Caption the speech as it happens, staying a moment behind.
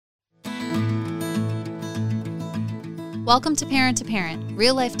Welcome to Parent,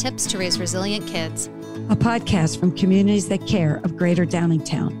 real-life tips to raise resilient kids. A podcast from communities that care of Greater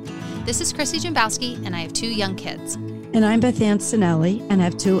Downingtown. This is Chrissy Jimbowski, and I have 2 young kids. And I'm Beth Ann Sinelli, and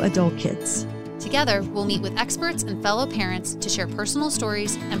have 2 adult kids. Together, we'll meet with experts and fellow parents to share personal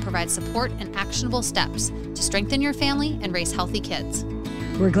stories and provide support and actionable steps to strengthen your family and raise healthy kids.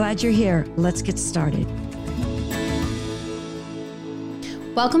 We're glad you're here. Let's get started.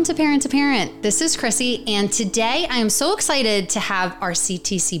 Welcome to Parent. This is Chrissy, and today I am so excited to have our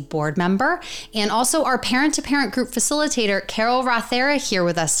CTC board member and also our parent-to-parent group facilitator, Carol Rothera, here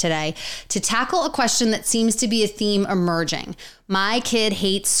with us today to tackle a question that seems to be a theme emerging. My kid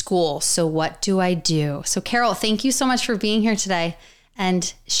hates school, so what do I do? So Carol, thank you so much for being here today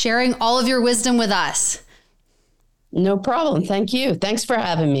and sharing all of your wisdom with us. No problem. Thank you. Thanks for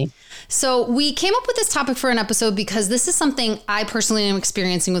having me. So we came up with this topic for an episode because this is something I personally am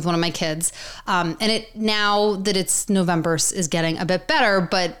experiencing with one of my kids. And it now that it's November is getting a bit better,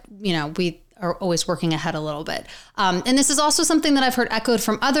 but we are always working ahead a little bit. And this is also something that I've heard echoed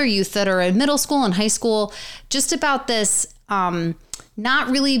from other youth that are in middle school and high school, just about this not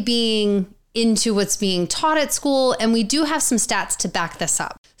really being into what's being taught at school. And we do have some stats to back this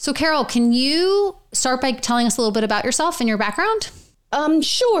up. So Carol, can you start by telling us a little bit about yourself and your background?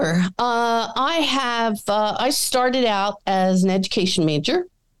 Sure. I started out as an education major.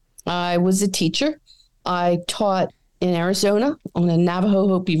 I was a teacher. I taught in Arizona on a Navajo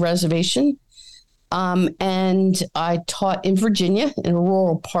Hopi reservation. And I taught in Virginia, in a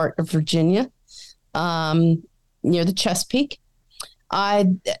rural part of Virginia, near the Chesapeake. I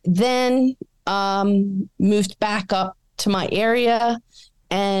then moved back up to my area,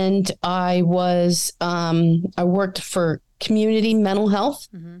 and I worked for community mental health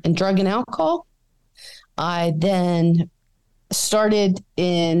and drug and alcohol. I then started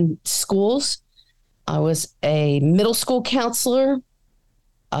in schools. I was a middle school counselor,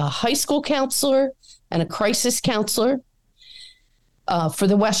 a high school counselor, and a crisis counselor for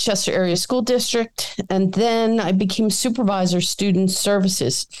the Westchester Area School District. And then I became supervisor student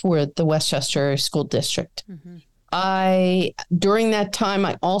services for the Westchester Area School District. During that time,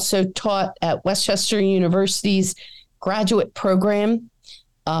 I also taught at Westchester University's graduate program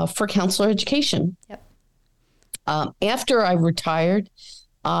for counselor education. Yep. After I retired,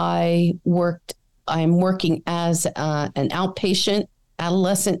 I'm working as an outpatient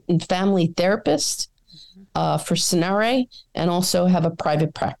adolescent and family therapist for Sonare, and also have a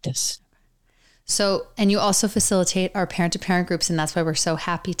private practice. So, and you also facilitate our parent-to-parent groups, and that's why we're so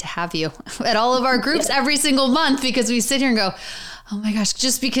happy to have you at all of our groups every single month, because we sit here and go, oh my gosh,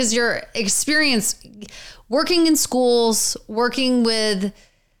 just because your experience working in schools, working with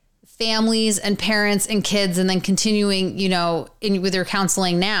families and parents and kids, and then continuing, with your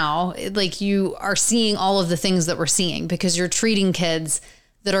counseling now, like you are seeing all of the things that we're seeing because you're treating kids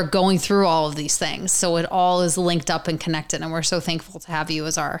that are going through all of these things. So it all is linked up and connected. And we're so thankful to have you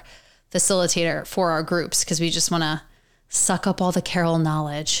as our facilitator for our groups, because we just want to suck up all the Carol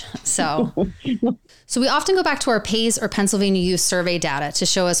knowledge. So we often go back to our PAYS or Pennsylvania Youth Survey data to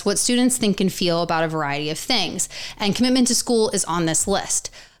show us what students think and feel about a variety of things. And commitment to school is on this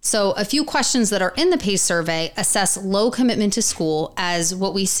list. So a few questions that are in the PAYS survey assess low commitment to school, as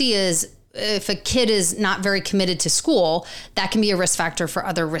what we see is if a kid is not very committed to school, that can be a risk factor for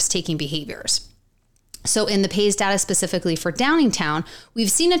other risk-taking behaviors. So in the PAYS data specifically for Downingtown, we've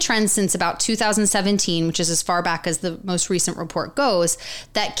seen a trend since about 2017, which is as far back as the most recent report goes,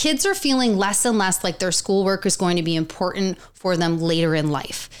 that kids are feeling less and less like their schoolwork is going to be important for them later in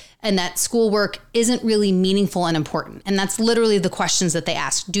life, and that schoolwork isn't really meaningful and important. And that's literally the questions that they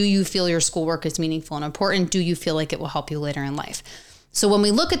ask. Do you feel your schoolwork is meaningful and important? Do you feel like it will help you later in life? So when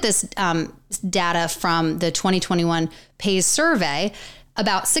we look at this data from the 2021 PAYS survey,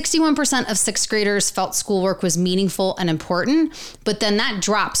 about 61% of 6th graders felt schoolwork was meaningful and important, but then that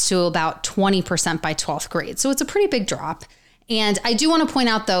drops to about 20% by 12th grade. So it's a pretty big drop. And I do want to point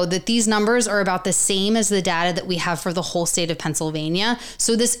out, though, that these numbers are about the same as the data that we have for the whole state of Pennsylvania.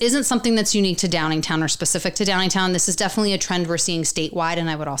 So this isn't something that's unique to Downingtown or specific to Downingtown. This is definitely a trend we're seeing statewide, and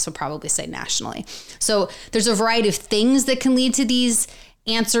I would also probably say nationally. So there's a variety of things that can lead to these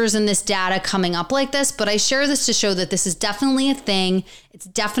answers in this data coming up like this, but I share this to show that this is definitely a thing. It's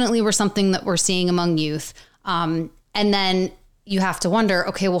definitely something that we're seeing among youth. And then you have to wonder,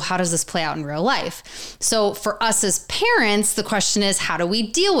 okay, well, how does this play out in real life? So for us as parents, the question is, how do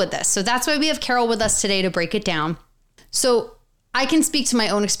we deal with this? So that's why we have Carol with us today to break it down. So I can speak to my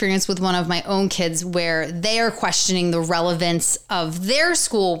own experience with one of my own kids where they are questioning the relevance of their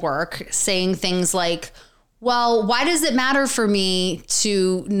schoolwork, saying things like, well, why does it matter for me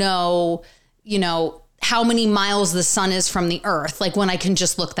to know, how many miles the sun is from the earth, like when I can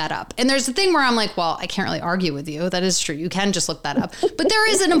just look that up. And there's a thing where I'm like, well, I can't really argue with you. That is true. You can just look that up. But there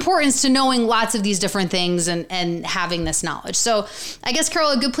is an importance to knowing lots of these different things and having this knowledge. So I guess,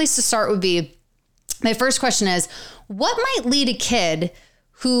 Carol, a good place to start would be, my first question is, what might lead a kid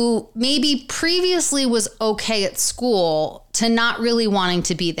who maybe previously was okay at school to not really wanting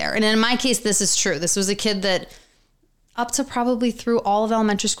to be there? And in my case, this is true. This was a kid that up to probably through all of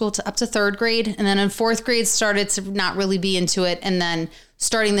elementary school to up to third grade. And then in fourth grade started to not really be into it. And then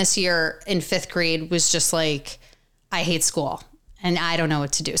starting this year in fifth grade was just like, I hate school and I don't know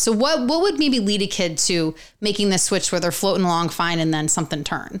what to do. So what would maybe lead a kid to making this switch where they're floating along fine and then something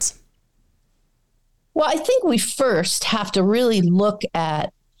turns? Well, I think we first have to really look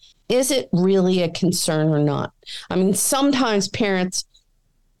at, is it really a concern or not? I mean, sometimes parents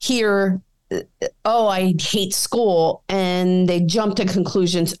hear, oh, I hate school, and they jump to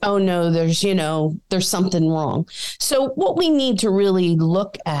conclusions. Oh no, there's something wrong. So what we need to really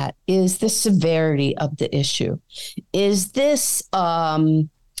look at is the severity of the issue. Is this a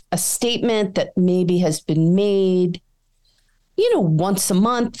statement that maybe has been made, once a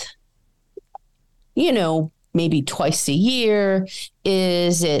month, maybe twice a year?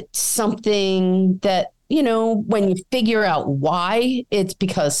 Is it something that, when you figure out why, it's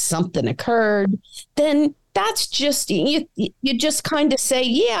because something occurred, then that's just, you just kind of say,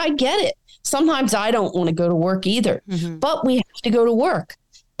 yeah, I get it. Sometimes I don't want to go to work either, but we have to go to work.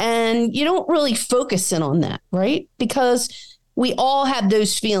 And you don't really focus in on that, right? Because we all have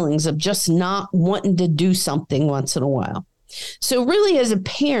those feelings of just not wanting to do something once in a while. So really, as a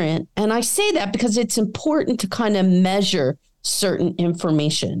parent, and I say that because it's important to kind of measure certain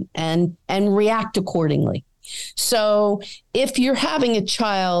information and react accordingly. So if you're having a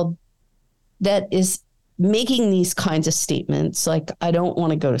child that is making these kinds of statements, like, I don't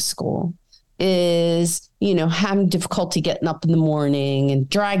want to go to school, is, having difficulty getting up in the morning and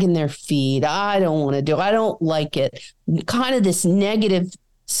dragging their feet, I don't want to do, I don't like it, kind of this negative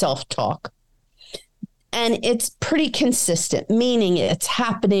self-talk. And it's pretty consistent, meaning it's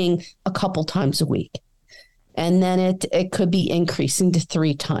happening a couple times a week. And then it could be increasing to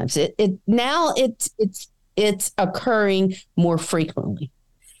 3 times. It's occurring more frequently.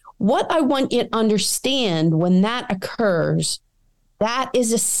 What I want you to understand, when that occurs, that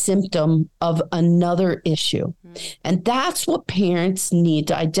is a symptom of another issue. And that's what parents need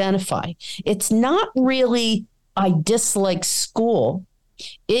to identify. It's not really, I dislike school.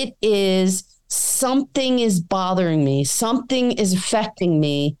 It is, something is bothering me. Something is affecting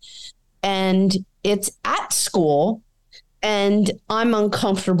me. And it's at school and I'm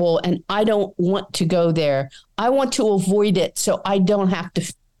uncomfortable and I don't want to go there. I want to avoid it so I don't have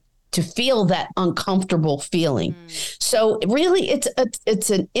to feel that uncomfortable feeling. So really, it's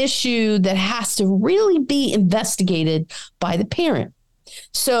an issue that has to really be investigated by the parent.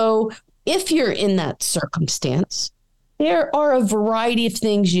 So if you're in that circumstance, there are a variety of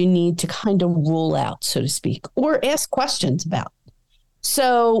things you need to kind of rule out, so to speak, or ask questions about.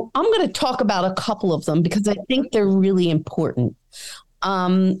 So I'm going to talk about a couple of them because I think they're really important.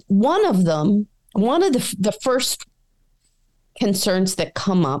 One of the first concerns that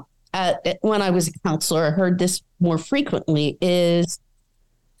come up when I was a counselor, I heard this more frequently, is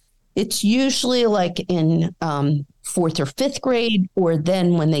it's usually like in 4th or 5th grade, or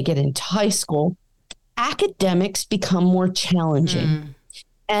then when they get into high school, academics become more challenging.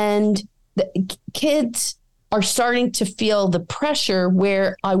 And the kids are starting to feel the pressure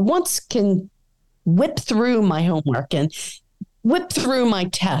where I once can whip through my homework and whip through my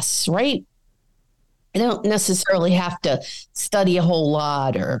tests, right? I don't necessarily have to study a whole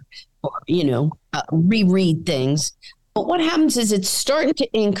lot or reread things. But what happens is it's starting to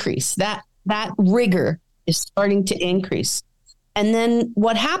increase. That rigor is starting to increase. And then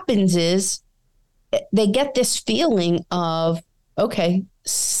what happens is they get this feeling of, okay,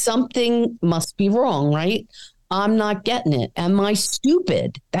 something must be wrong, right? I'm not getting it. Am I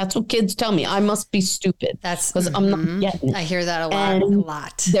stupid? That's what kids tell me. I must be stupid. That's because I'm not getting it. I hear that a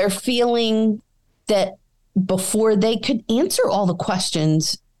lot. They're feeling that before they could answer all the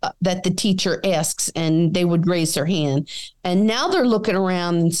questions that the teacher asks, and they would raise their hand. And now they're looking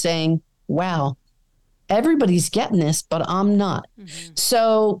around and saying, wow, everybody's getting this, but I'm not.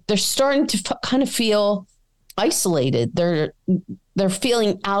 So they're starting to kind of feel isolated. They're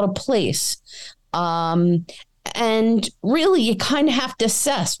feeling out of place. And really, you kind of have to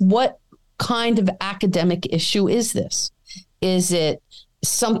assess, what kind of academic issue is this? Is it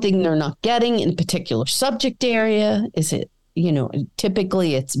something they're not getting in a particular subject area? Is it,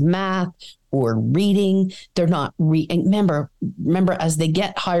 typically it's math or reading. They're not and remember as they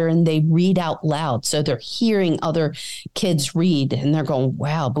get higher and they read out loud. So they're hearing other kids read and they're going,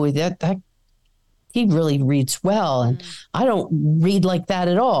 wow, boy, that he really reads well. And I don't read like that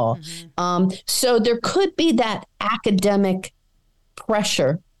at all. So there could be that academic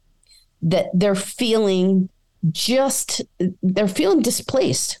pressure that they're feeling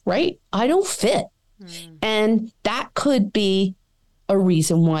displaced, right? I don't fit. And that could be a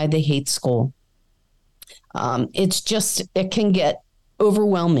reason why they hate school. It can get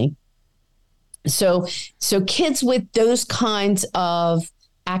overwhelming. So kids with those kinds of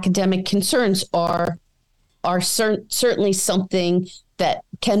academic concerns are certainly something that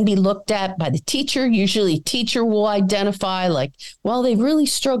can be looked at by the teacher. Usually teacher will identify like, well, they really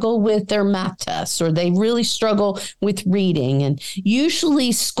struggle with their math tests or they really struggle with reading. And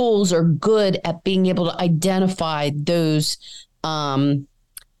usually schools are good at being able to identify those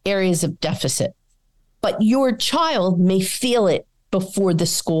areas of deficit. But your child may feel it before the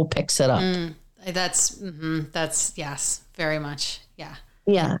school picks it up. That's yes, very much. Yeah.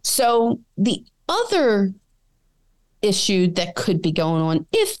 Yeah. So the other issue that could be going on,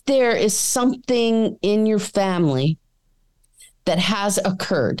 if there is something in your family that has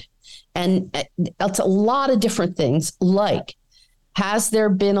occurred, and it's a lot of different things, like, has there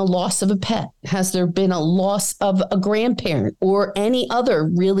been a loss of a pet? Has there been a loss of a grandparent or any other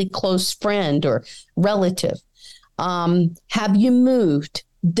really close friend or relative? Have you moved?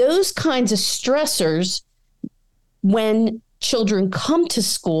 Those kinds of stressors, when children come to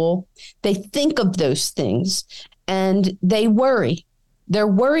school, they think of those things and they worry. Their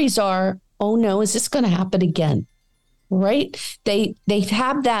worries are, oh no, is this going to happen again? Right? They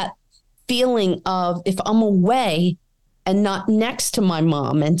have that feeling of, if I'm away and not next to my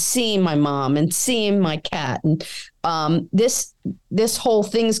mom and seeing my cat, and this whole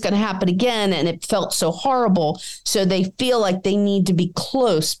thing's going to happen again, and it felt so horrible. So they feel like they need to be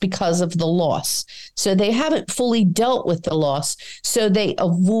close because of the loss. So they haven't fully dealt with the loss. So they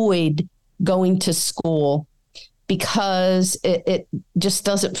avoid going to school because it just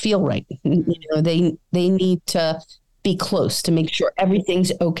doesn't feel right. You know, they need to be close to make sure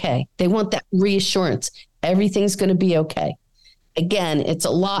everything's okay. They want that reassurance. Everything's going to be okay. Again, it's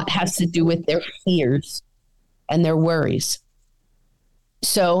a lot has to do with their fears and their worries.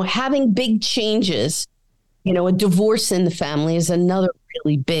 So having big changes, you know, a divorce in the family is another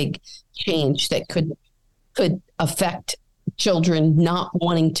really big change that could affect children not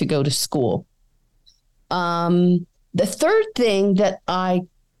wanting to go to school. The third thing that I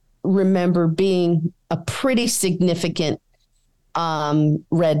remember being a pretty significant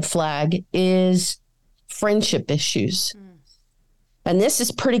red flag is friendship issues. And this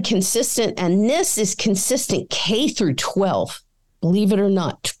is pretty consistent. And this is consistent K through 12, believe it or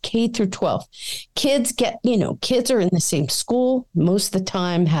not, K through 12. Kids are in the same school most of the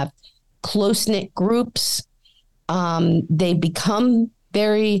time, have close-knit groups. They become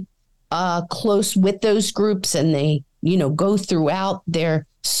very close with those groups, and they, go throughout their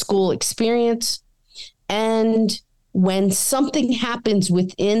school experience. And when something happens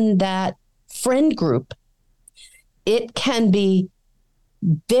within that friend group, it can be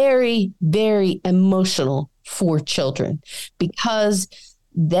very, very emotional for children because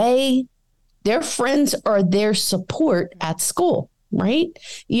their friends are their support at school, right?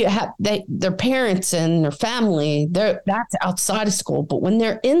 You have their parents and their family, that's outside of school. But when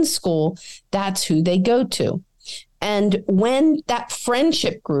they're in school, that's who they go to. And when that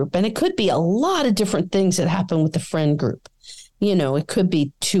friendship group, and it could be a lot of different things that happen with the friend group, it could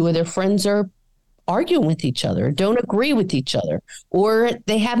be two of their friends are arguing with each other, don't agree with each other, or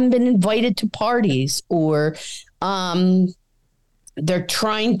they haven't been invited to parties, or they're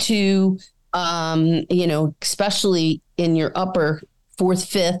trying to, especially in your upper fourth,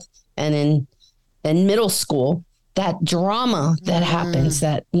 fifth, and in middle school, that drama that happens,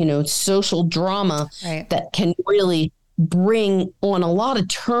 that, social drama that can really bring on a lot of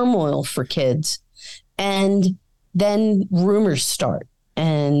turmoil for kids. And then rumors start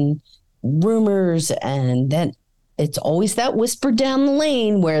and then it's always that whisper down the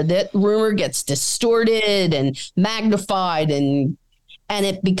lane where that rumor gets distorted and magnified, and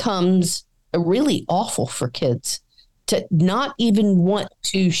it becomes really awful for kids to not even want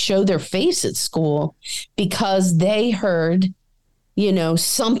to show their face at school because they heard,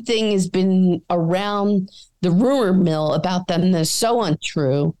 something has been around the rumor mill about them that's so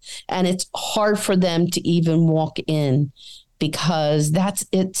untrue, and it's hard for them to even walk in because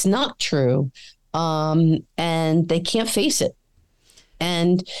it's not true. And they can't face it.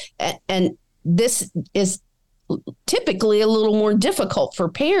 And this is typically a little more difficult for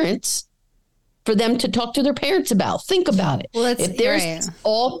parents for them to talk to their parents about. Think about it. Well, if there's right. this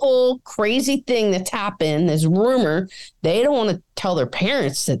awful, crazy thing that's happened, this rumor, they don't want to tell their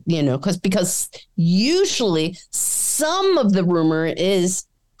parents that, because usually some of the rumor is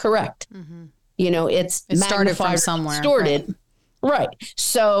correct. Mm-hmm. It's it started from somewhere. Distorted. Right.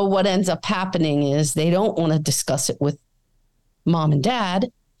 So what ends up happening is they don't want to discuss it with mom and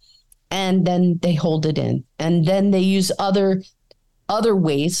dad, and then they hold it in, and then they use other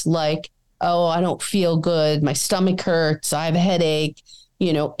ways like, oh, I don't feel good, my stomach hurts, I have a headache,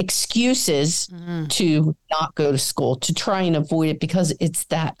 excuses to not go to school, to try and avoid it because it's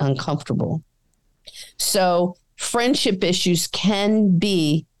that uncomfortable. So friendship issues can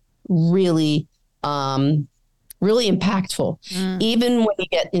be really, really impactful, even when you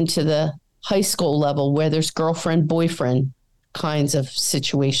get into the high school level where there's girlfriend, boyfriend kinds of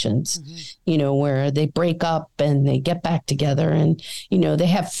situations, where they break up and they get back together, and, they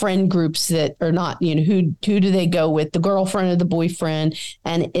have friend groups that are not, who do they go with, the girlfriend or the boyfriend?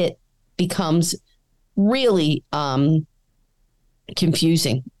 And it becomes really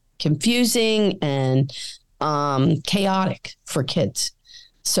confusing and chaotic for kids.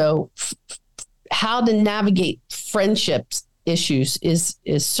 So how to navigate friendships issues is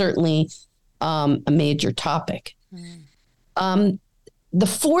certainly a major topic. The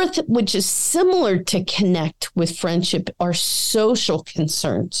fourth, which is similar to connect with friendship, are social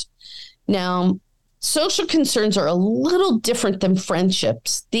concerns. Now, social concerns are a little different than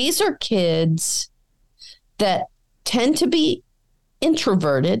friendships. These are kids that tend to be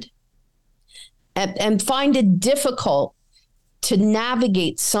introverted and find it difficult to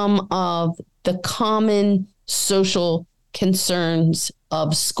navigate some of the common social concerns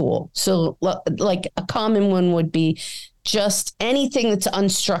of school. So like a common one would be just anything that's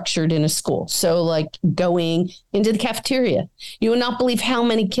unstructured in a school. So like going into the cafeteria. You would not believe how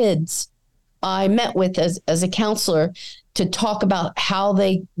many kids I met with as a counselor to talk about how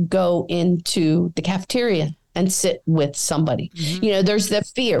they go into the cafeteria and sit with somebody. There's the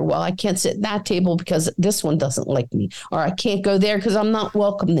fear. Well, I can't sit at that table because this one doesn't like me, or I can't go there because I'm not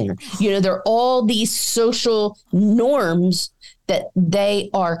welcome there. There are all these social norms that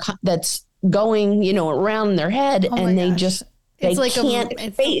that's going, around in their head, and they just, they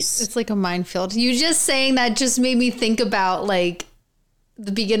can't face. It's like a minefield. You just saying that just made me think about like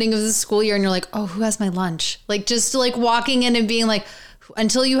the beginning of the school year, and you're like, oh, who has my lunch? Like just like walking in and being like,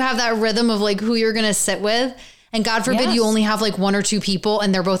 until you have that rhythm of like who you're going to sit with. And God forbid you only have like one or two people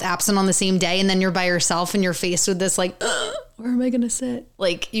and they're both absent on the same day. And then you're by yourself and you're faced with this, like, where am I going to sit?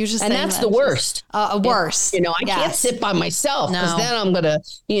 Like you just, and that's the worst. Worst. I can't sit by myself because then I'm going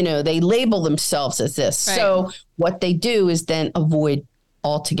to, they label themselves as this. Right. So what they do is then avoid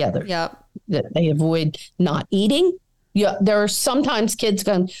altogether. Yep. They avoid not eating. Yeah. There are sometimes kids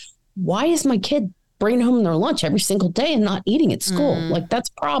going, why is my kid bringing home their lunch every single day and not eating at school? Like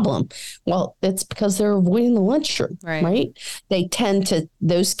that's a problem. Well, it's because they're avoiding the lunchroom, right?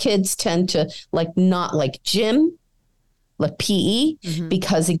 Those kids tend to like not like gym, like PE,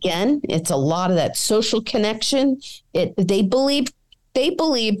 because again, it's a lot of that social connection. They believe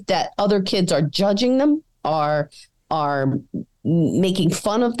that other kids are judging them, are making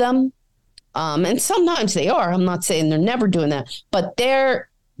fun of them. And sometimes they are. I'm not saying they're never doing that, but they're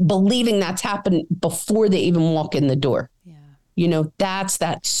believing that's happened before they even walk in the door. Yeah. That's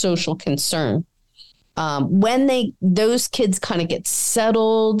that social concern. When those kids kind of get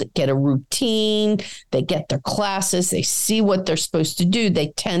settled, get a routine, they get their classes, they see what they're supposed to do, they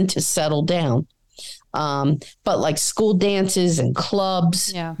tend to settle down. But like school dances and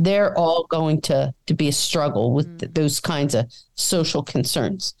clubs, they're all going to be a struggle with those kinds of social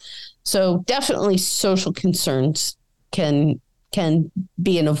concerns. So definitely social concerns can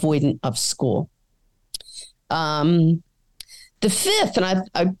be an avoidant of school. The fifth, and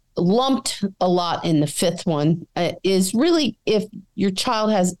I've lumped a lot in the fifth one, is really if your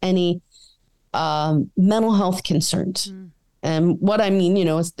child has any mental health concerns. And what I mean,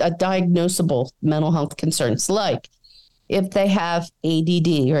 is a diagnosable mental health concerns, like if they have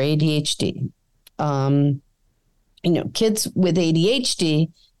ADD or ADHD. Kids with ADHD,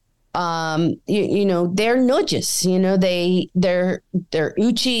 they're nudges, they're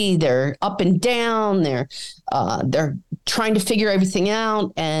oochie, they're up and down, they're trying to figure everything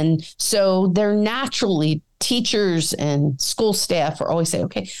out. And so they're naturally, teachers and school staff are always saying,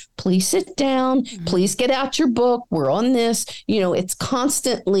 okay, please sit down, please get out your book. We're on this, it's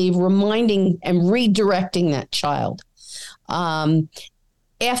constantly reminding and redirecting that child.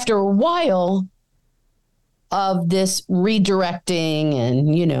 After a while of this redirecting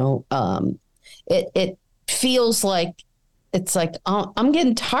and, it feels like it's like, I'm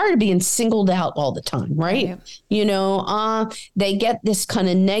getting tired of being singled out all the time. Right. They get this kind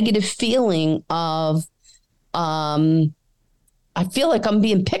of negative feeling of, I feel like I'm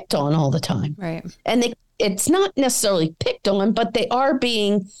being picked on all the time. Right. And it's not necessarily picked on, but they are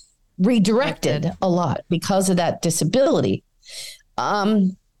being redirected a lot because of that disability.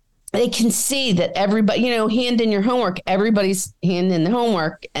 They can see that everybody, hand in your homework, everybody's hand in the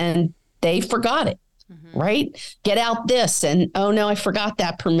homework and they forgot it, right? Get out this and, oh no, I forgot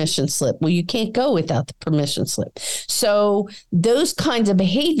that permission slip. Well, you can't go without the permission slip. So those kinds of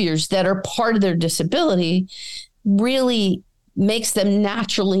behaviors that are part of their disability really makes them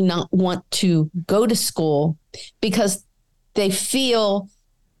naturally not want to go to school because they feel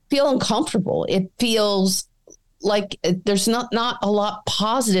uncomfortable. It feels like there's not a lot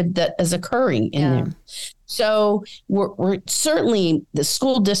positive that is occurring in there. So we're certainly, the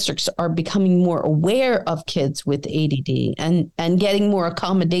school districts are becoming more aware of kids with ADD and getting more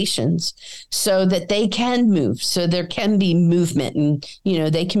accommodations so that they can move, so there can be movement and,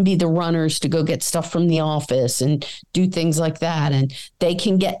 they can be the runners to go get stuff from the office and do things like that. And they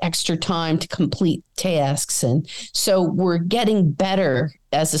can get extra time to complete tasks. And so we're getting better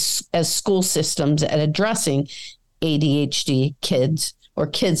as school systems at addressing ADHD kids or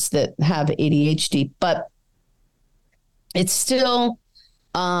kids that have ADHD, but it's still,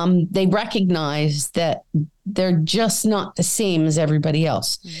 they recognize that they're just not the same as everybody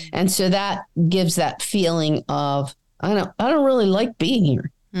else. Mm. And so that gives that feeling of, I don't really like being here.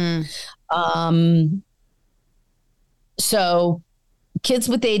 Mm. So kids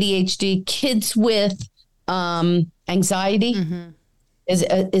with ADHD, kids with anxiety is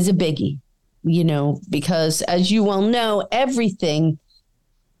a biggie, because as you well know, everything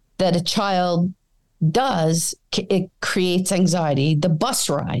that a child does, it creates anxiety. The bus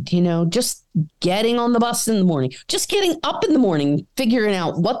ride, just getting on the bus in the morning, just getting up in the morning, figuring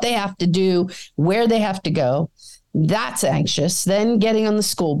out what they have to do, where they have to go. That's anxious. Then getting on the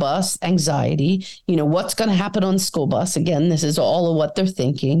school bus, anxiety, what's going to happen on the school bus. Again, this is all of what they're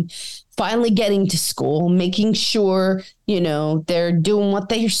thinking. Finally getting to school, making sure, they're doing what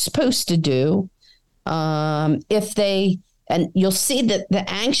they're supposed to do. And you'll see that the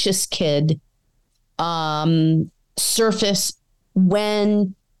anxious kid surface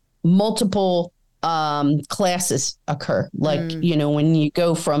when multiple classes occur. Like, when you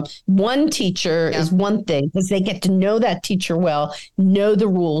go from one teacher is one thing because they get to know that teacher well, know the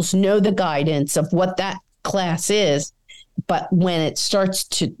rules, know the guidance of what that class is. But when it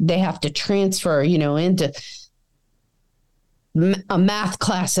starts they have to transfer, into a math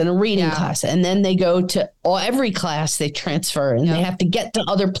class and a reading class. And then they go to every class they transfer and they have to get to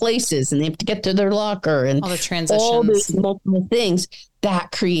other places and they have to get to their locker and all the transitions, all those multiple things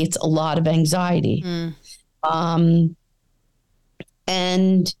that creates a lot of anxiety.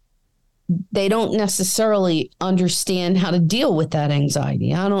 And they don't necessarily understand how to deal with that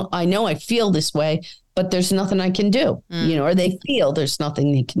anxiety. I know I feel this way, but there's nothing I can do, or they feel there's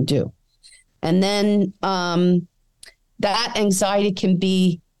nothing they can do. And then, that anxiety can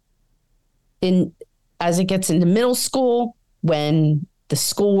be as it gets into middle school, when the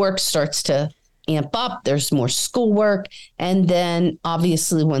schoolwork starts to amp up, there's more schoolwork. And then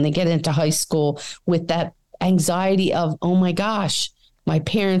obviously when they get into high school with that anxiety of, oh my gosh, my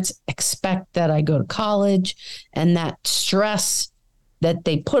parents expect that I go to college, and that stress that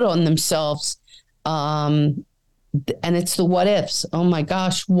they put on themselves. And it's the what ifs. Oh my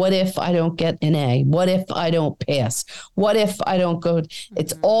gosh, what if I don't get an A? What if I don't pass? What if I don't go?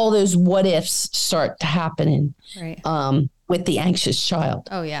 It's all those what ifs start to happen with the anxious child.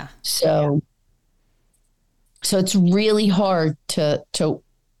 Oh yeah. So it's really hard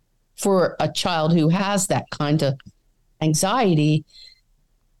for a child who has that kind of anxiety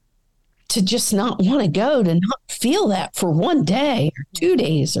to just not want to go, to not feel that for one day or 2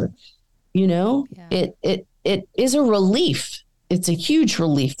 days, or, it is a relief. It's a huge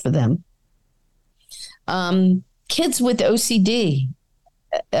relief for them. Kids with OCD,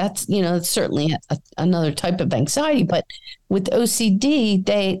 that's, it's certainly another type of anxiety, but with OCD,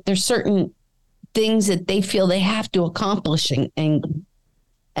 there's certain things that they feel they have to accomplish and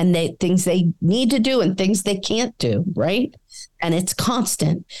things they need to do and things they can't do. Right. And it's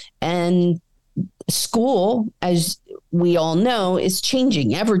constant. And school, as we all know, is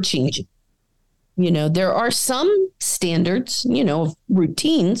changing, ever changing. There are some standards,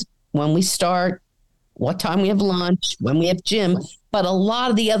 routines, when we start, what time we have lunch, when we have gym, but a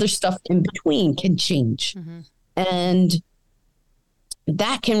lot of the other stuff in between can change. And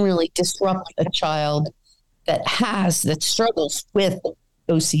that can really disrupt a child that struggles with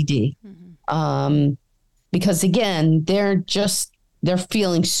OCD. because again, they're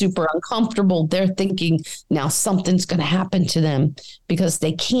feeling super uncomfortable. They're thinking now something's going to happen to them because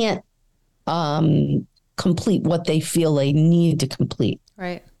they can't complete what they feel they need to complete.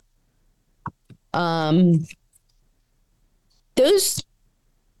 Right. Those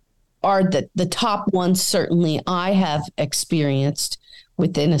are the top ones certainly I have experienced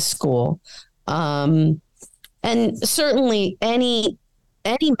within a school. And certainly any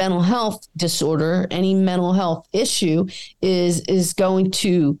mental health disorder, any mental health issue is going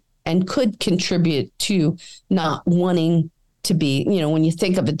to and could contribute to not wanting to be, when you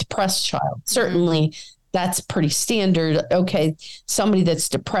think of a depressed child, certainly that's pretty standard. Okay, somebody that's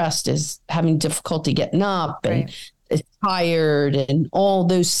depressed is having difficulty getting up and is tired and all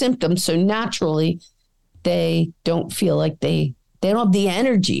those symptoms. So naturally, they don't feel like they don't have the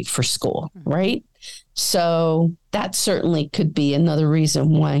energy for school, right? So that certainly could be another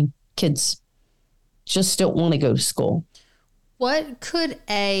reason why kids just don't want to go to school. What could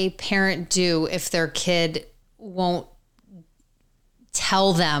a parent do if their kid won't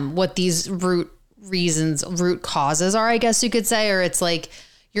tell them what these root causes are, I guess you could say? Or it's like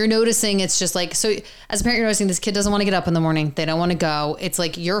you're noticing, it's just like, so as a parent, you're noticing this kid doesn't want to get up in the morning. They don't want to go. It's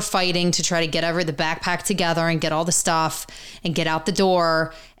like you're fighting to try to get the backpack together and get all the stuff and get out the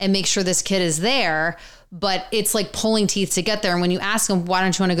door and make sure this kid is there. But it's like pulling teeth to get there. And when you ask them, why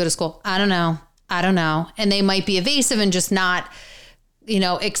don't you want to go to school? I don't know. And they might be evasive and just not,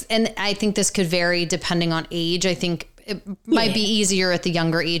 and I think this could vary depending on age. I think it might be easier at the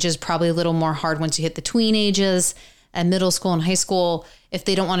younger ages, probably a little more hard once you hit the tween ages and middle school and high school. If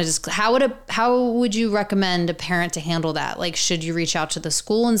they don't want to just, how would you recommend a parent to handle that? Like, should you reach out to the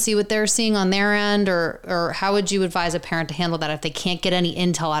school and see what they're seeing on their end? Or how would you advise a parent to handle that if they can't get any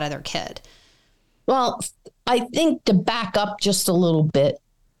intel out of their kid? Well, I think to back up just a little bit,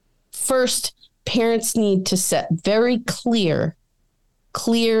 first, parents need to set very clear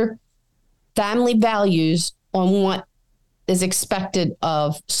family values on what is expected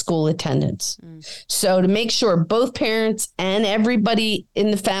of school attendance. So to make sure both parents and everybody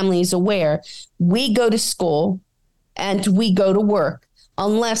in the family is aware, we go to school and we go to work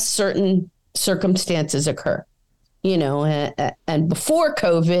unless certain circumstances occur. And before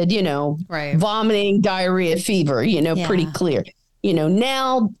COVID, vomiting, diarrhea, fever, pretty clear.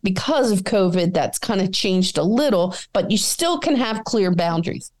 Now because of COVID, that's kind of changed a little, but you still can have clear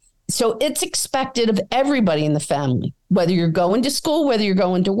boundaries. So it's expected of everybody in the family, whether you're going to school, whether you're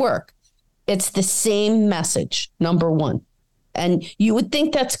going to work, it's the same message, number one. And you would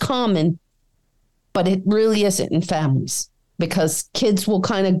think that's common, but it really isn't in families, because kids will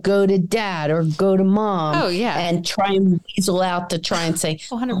kind of go to dad or go to mom and try and weasel out to try and say,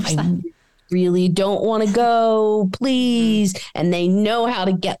 100%. I really don't want to go, please. And they know how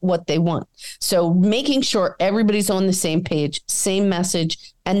to get what they want. So making sure everybody's on the same page, same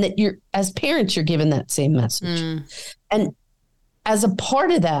message, and that as parents, you're given that same message. And as a part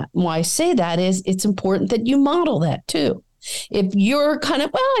of that, why I say that is it's important that you model that too. If you're kind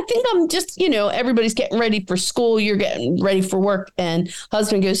of, I think I'm just, everybody's getting ready for school, you're getting ready for work, and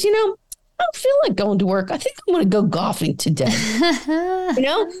husband goes, I don't feel like going to work. I think I'm going to go golfing today.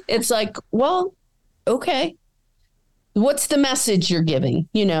 It's like, well, okay. What's the message you're giving,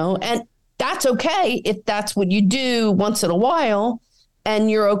 and that's okay if that's what you do once in a while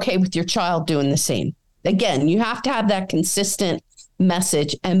and you're okay with your child doing the same. Again, you have to have that consistent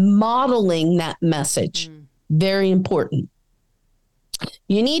message and modeling that message. Very important.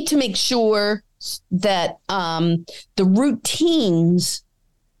 You need to make sure that the routines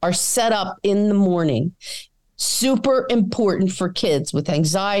are set up in the morning. Super important for kids with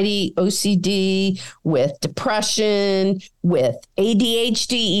anxiety, OCD, with depression, with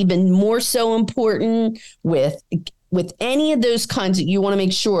ADHD, even more so important with any of those kinds. You want to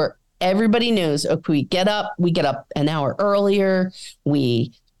make sure everybody knows, okay, we get up an hour earlier.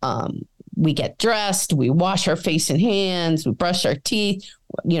 We get dressed, we wash our face and hands, we brush our teeth,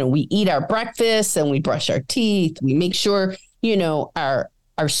 we eat our breakfast and we brush our teeth. We make sure,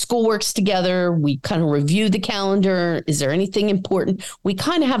 our school works together. We kind of review the calendar. Is there anything important? We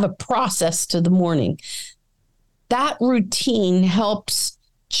kind of have a process to the morning. That routine helps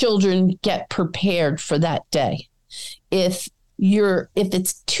children get prepared for that day. If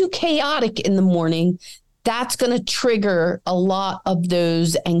it's too chaotic in the morning, that's going to trigger a lot of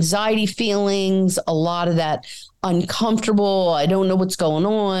those anxiety feelings, a lot of that uncomfortable, I don't know what's going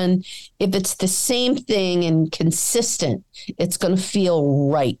on. If it's the same thing and consistent, it's going to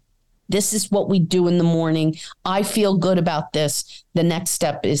feel right. This is what we do in the morning. I feel good about this. The next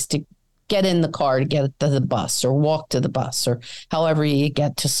step is to get in the car to get to the bus or walk to the bus or however you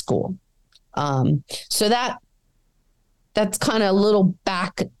get to school. So that's kind of a little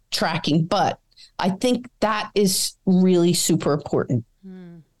backtracking, but I think that is really super important.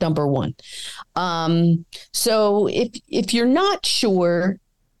 Number one. So if you're not sure,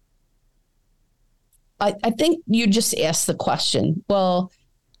 I think you just ask the question. Well,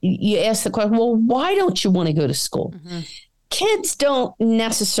 you ask the question, well, why don't you want to go to school? Kids don't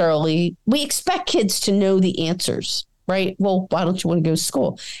necessarily, we expect kids to know the answers, right? Well, why don't you want to go to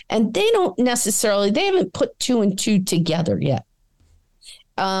school? And they don't necessarily, they haven't put 2 and 2 together yet.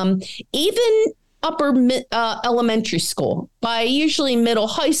 Even upper elementary school, by usually middle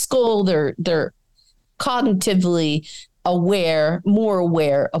high school, they're cognitively more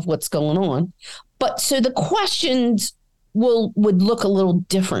aware of what's going on. But so the questions would look a little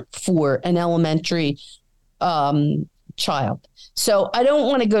different for an elementary child. So I don't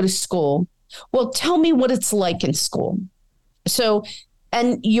want to go to school. Well, tell me what it's like in school. So,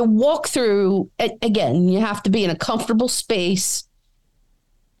 and you walk through, again, you have to be in a comfortable space,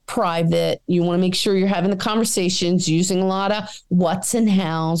 private. You want to make sure you're having the conversations, using a lot of what's and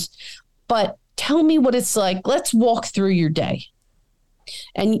how's, but tell me what it's like. Let's walk through your day.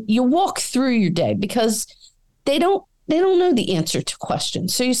 And you walk through your day because they don't know the answer to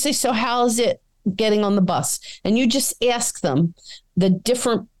questions. So you say, so how is it getting on the bus? And you just ask them the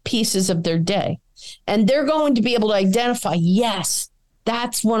different pieces of their day. And they're going to be able to identify, yes,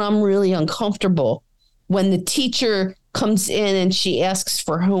 that's when I'm really uncomfortable. When the teacher comes in and she asks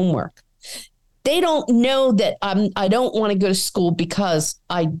for homework. They don't know that I don't want to go to school because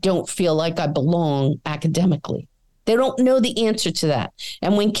I don't feel like I belong academically. They don't know the answer to that.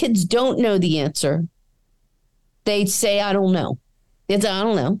 And when kids don't know the answer, they say, I don't know. It's, I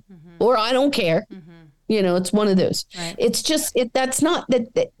don't know, or I don't care. You know, it's one of those. Right. It's just, that's not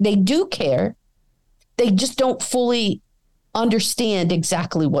that they do care. They just don't fully understand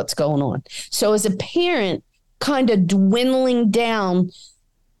exactly what's going on. So as a parent, kind of dwindling down,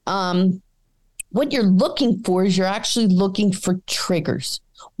 what you're looking for is you're actually looking for triggers.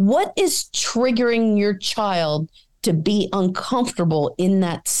 What is triggering your child to be uncomfortable in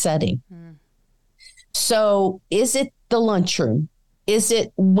that setting? So is it the lunchroom? Is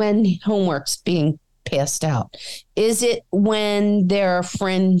it when homework's being passed out? Is it when there are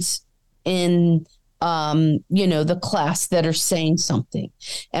friends in the class that are saying something?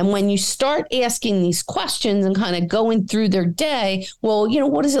 And when you start asking these questions and kind of going through their day, well,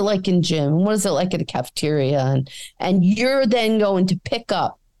 what is it like in gym? What is it like at a cafeteria? And you're then going to pick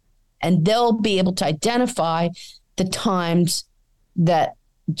up, and they'll be able to identify the times that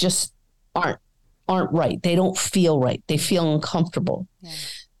just aren't right. They don't feel right. They feel uncomfortable. Yeah.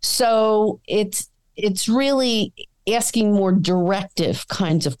 So it's really asking more directive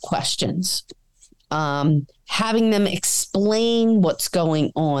kinds of questions. Having them explain what's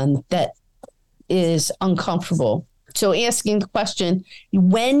going on that is uncomfortable. So asking the question,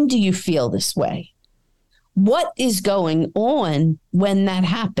 when do you feel this way? What is going on when that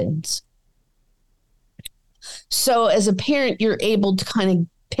happens? So as a parent, you're able to kind of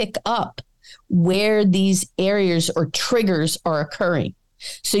pick up where these areas or triggers are occurring.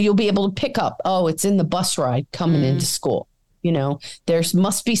 So you'll be able to pick up, oh, it's in the bus ride coming into school. There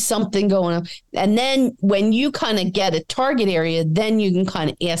must be something going on. And then when you kind of get a target area, then you can kind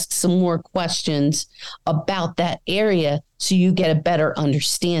of ask some more questions about that area so you get a better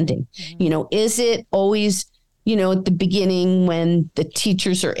understanding. Is it always, at the beginning when the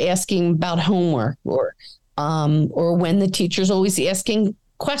teachers are asking about homework or when the teacher's always asking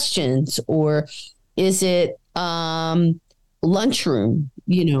questions, or is it lunchroom,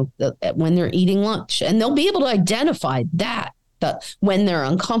 when they're eating lunch? And they'll be able to identify that when they're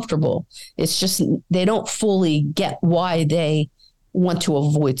uncomfortable. It's just they don't fully get why they want to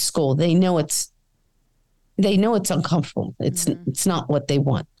avoid school. They know it's uncomfortable. It's not what they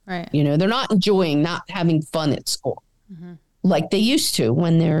want. Right. They're not enjoying not having fun at school like they used to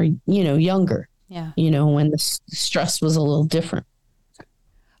when they're, younger. Yeah. When the stress was a little different.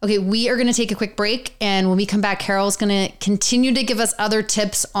 Okay, we are going to take a quick break, and when we come back, Carol's going to continue to give us other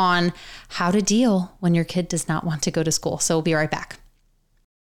tips on how to deal when your kid does not want to go to school. So we'll be right back.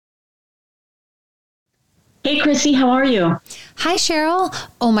 Hey, Chrissy, how are you? Hi, Cheryl.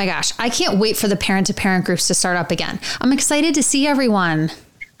 Oh my gosh, I can't wait for the parent-to-parent groups to start up again. I'm excited to see everyone.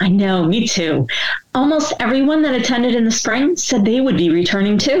 I know, me too. Almost everyone that attended in the spring said they would be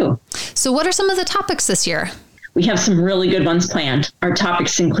returning too. So what are some of the topics this year? We have some really good ones planned. Our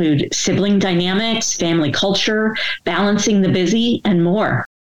topics include sibling dynamics, family culture, balancing the busy, and more.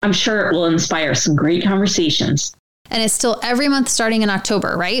 I'm sure it will inspire some great conversations. And it's still every month starting in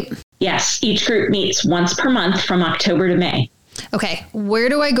October, right? Yes, each group meets once per month from October to May. Okay, where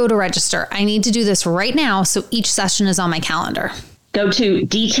do I go to register? I need to do this right now, so each session is on my calendar. Go to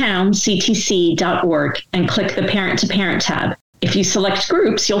dtownctc.org and click the Parent to Parent tab. If you select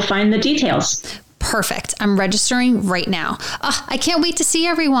groups, you'll find the details. Perfect. I'm registering right now. I can't wait to see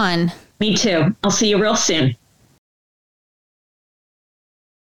everyone. Me too. I'll see you real soon.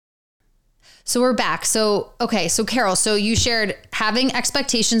 So we're back. So Carol, so you shared having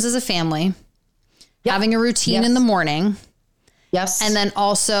expectations as a family, having a routine in the morning. Yes. And then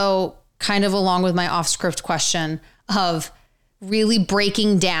also kind of along with my off script question of really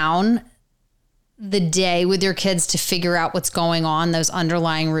breaking down the day with your kids to figure out what's going on, those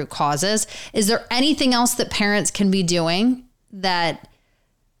underlying root causes. Is there anything else that parents can be doing that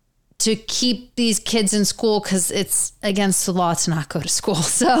to keep these kids in school? Because it's against the law to not go to school.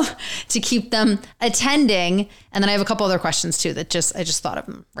 So to keep them attending. And then I have a couple other questions too that I just thought of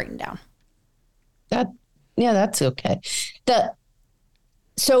them writing down. That's okay.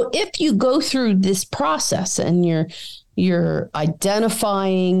 So if you go through this process and you're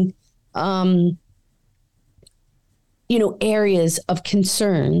identifying, areas of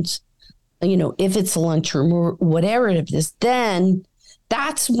concerns, if it's a lunchroom or whatever it is, then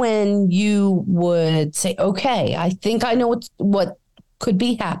that's when you would say, okay, I think I know what could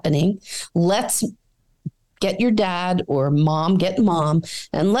be happening. Let's get your dad or mom, get mom,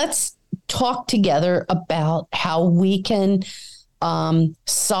 and let's talk together about how we can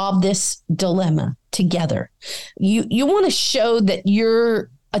solve this dilemma together. You want to show that you're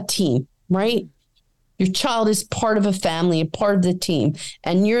a team, right? Your child is part of a family, a part of the team,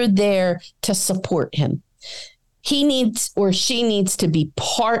 and you're there to support him. He needs or she needs to be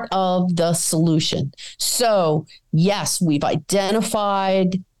part of the solution. So, yes, we've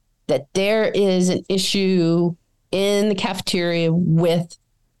identified that there is an issue in the cafeteria with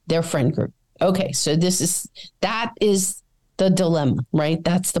their friend group. Okay, so that is the dilemma, right?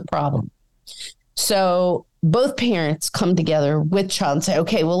 That's the problem. So both parents come together with child and say,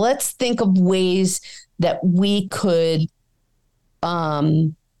 okay, well, let's think of ways that we could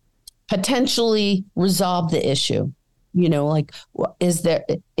potentially resolve the issue. Can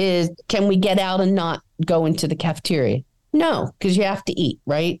we get out and not go into the cafeteria? No, because you have to eat,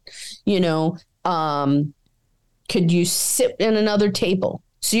 right? Could you sit in another table?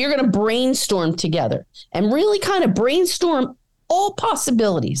 So you're going to brainstorm together and really kind of brainstorm all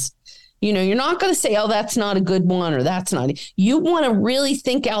possibilities. You're not going to say, oh, that's not a good one or that's not. You want to really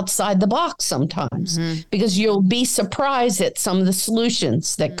think outside the box sometimes because you'll be surprised at some of the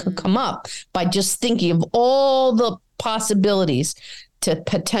solutions that could come up by just thinking of all the possibilities to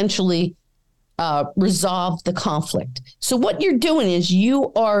potentially resolve the conflict. So what you're doing is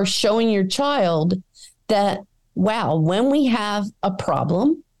you are showing your child that, wow, when we have a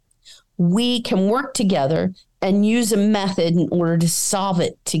problem, we can work together and use a method in order to solve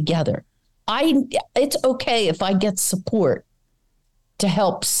it together. It's okay if I get support to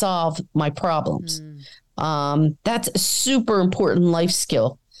help solve my problems. That's a super important life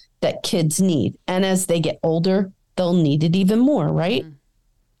skill that kids need. And as they get older, they'll need it even more, right?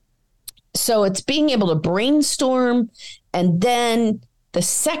 So it's being able to brainstorm. And then the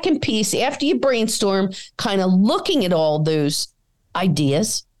second piece, after you brainstorm, kind of looking at all those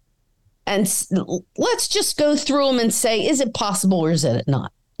ideas. And let's just go through them and say, is it possible or is it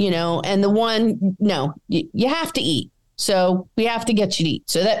not? And the one, no, you have to eat. So we have to get you to eat.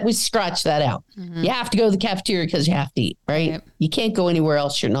 So that we scratch that out. You have to go to the cafeteria because you have to eat, right? You can't go anywhere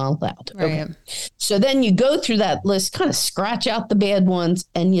else. You're not allowed. Right. Okay. So then you go through that list, kind of scratch out the bad ones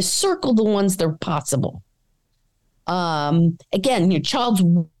and you circle the ones that are possible. Again, your child's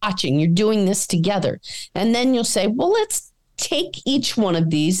watching, you're doing this together. And then you'll say, well, let's take each one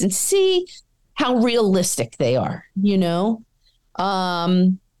of these and see how realistic they are,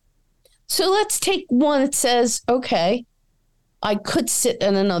 So let's take one that says, okay, I could sit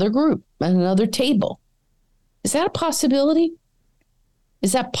in another group at another table. Is that a possibility?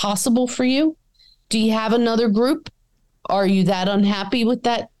 Is that possible for you? Do you have another group? Are you that unhappy with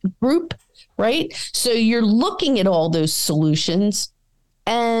that group? Right? So you're looking at all those solutions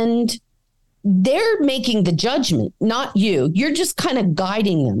and they're making the judgment, not you. You're just kind of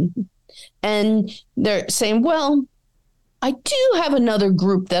guiding them. And they're saying, well, I do have another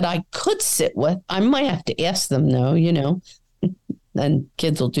group that I could sit with. I might have to ask them though, and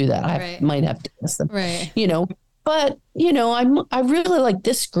kids will do that. I might have to ask them, right. But I really like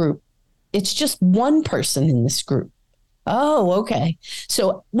this group. It's just one person in this group. Oh, okay.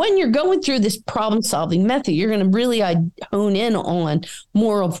 So when you're going through this problem solving method, you're going to really hone in on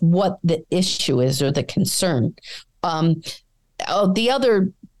more of what the issue is or the concern. The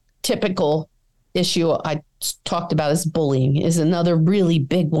other typical issue I talked about is bullying is another really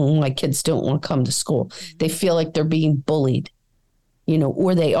big one. Why kids don't want to come to school. They feel like they're being bullied,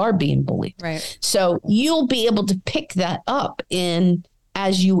 or they are being bullied. Right. So you'll be able to pick that up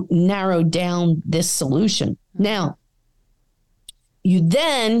as you narrow down this solution. Now, you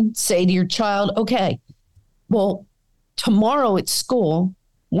then say to your child, okay, well, tomorrow at school,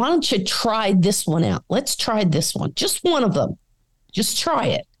 why don't you try this one out? Let's try this one. Just one of them. Just try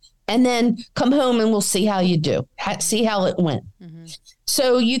it. And then come home and we'll see how you do. See how it went. Mm-hmm.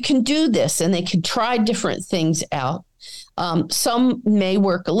 So you can do this, and they can try different things out. Some may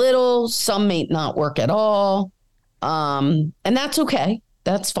work a little, some may not work at all. And that's okay.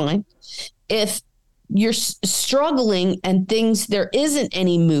 That's fine. If you're struggling and there isn't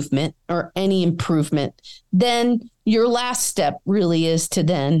any movement or any improvement, then your last step really is to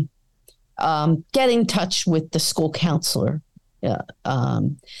then get in touch with the school counselor.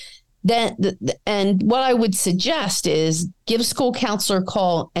 And what I would suggest is give a school counselor a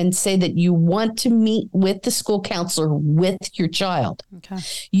call and say that you want to meet with the school counselor with your child. Okay.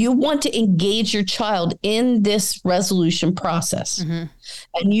 You want to engage your child in this resolution process. Mm-hmm.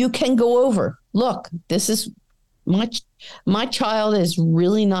 And you can go over, look, this is my child has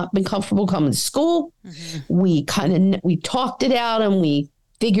really not been comfortable coming to school. Mm-hmm. We talked it out, and we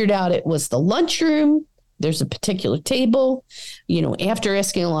figured out it was the lunchroom. There's a particular table, after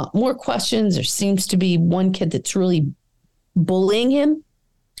asking a lot more questions, there seems to be one kid that's really bullying him.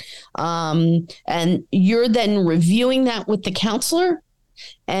 And you're then reviewing that with the counselor.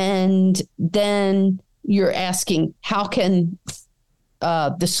 And then you're asking, how can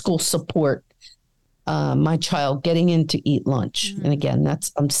the school support my child getting in to eat lunch? Mm-hmm. And again,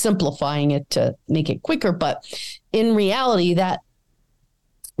 I'm simplifying it to make it quicker. But in reality, that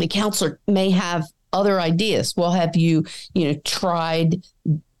the counselor may have other ideas. Well, have you, tried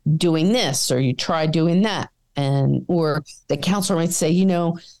doing this, or you tried doing that? Or the counselor might say,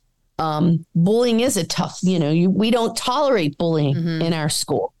 bullying is a tough, we don't tolerate bullying mm-hmm. in our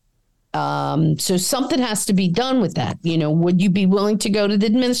school. So something has to be done with that. Would you be willing to go to the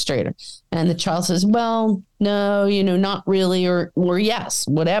administrator? And the child says, well, no, not really, or yes,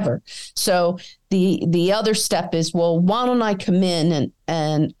 whatever. So the other step is, well, why don't I come in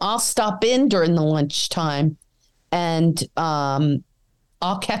and I'll stop in during the lunchtime, and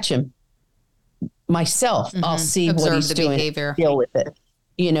I'll catch him myself. Mm-hmm. I'll see Observe what he's the doing, behavior. Deal with it.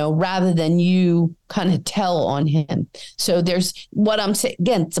 Rather than you kind of tell on him. So there's what I'm saying.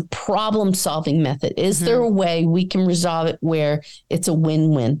 Again, it's a problem solving method. Is mm-hmm. there a way we can resolve it where it's a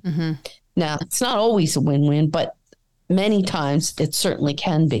win-win? Mm-hmm. Now, it's not always a win-win, but many times it certainly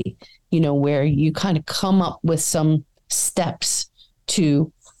can be, where you kind of come up with some steps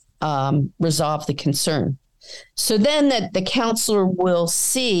to resolve the concern. So then that the counselor will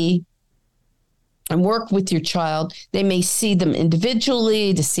see and work with your child. They may see them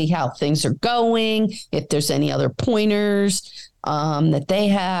individually to see how things are going, if there's any other pointers that they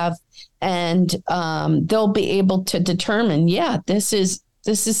have, and they'll be able to determine, this is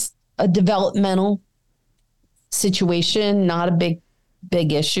a developmental situation, not a big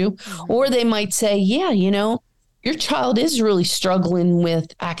issue. Mm-hmm. Or they might say, your child is really struggling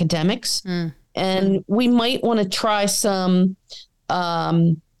with academics, and we might want to try some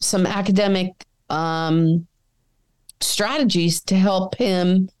academic strategies to help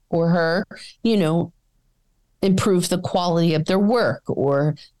him or her, improve the quality of their work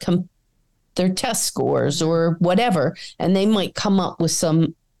or their test scores or whatever. And they might come up with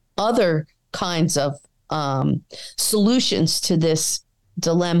some other kinds of solutions to this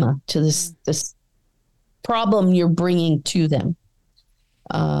dilemma, to this problem you're bringing to them.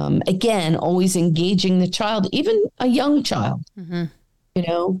 Again, always engaging the child, even a young child. Mm-hmm.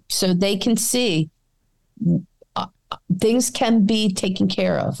 So they can see things can be taken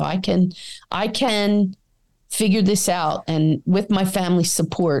care of. I can figure this out, and with my family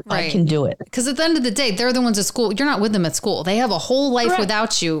support, right. I can do it. Because at the end of the day, they're the ones at school. You're not with them at school. They have a whole life Correct.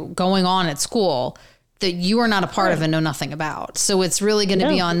 Without you going on at school that you are not a part of and know nothing about. So it's really going to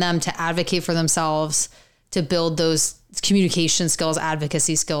be on them to advocate for themselves, to build those communication skills,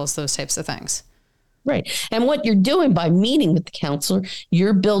 advocacy skills, those types of things. Right. And what you're doing by meeting with the counselor,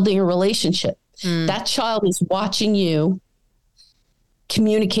 you're building a relationship. That child is watching you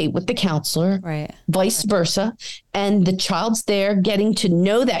communicate with the counselor, right? Vice versa. And the child's there getting to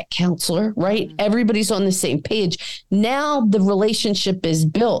know that counselor, right? Mm-hmm. Everybody's on the same page. Now the relationship is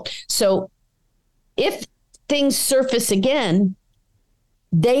built. So if things surface again,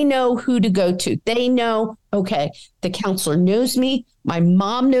 they know who to go to. They know, okay, the counselor knows me. My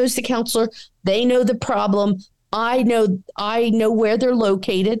mom knows the counselor. They know the problem. I know where they're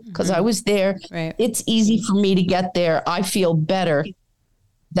located because I was there. Right. It's easy for me to get there. I feel better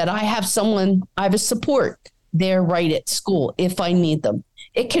that I have a support there right at school if I need them.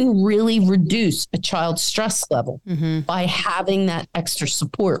 It can really reduce a child's stress level by having that extra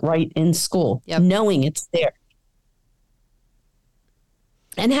support right in school, knowing it's there.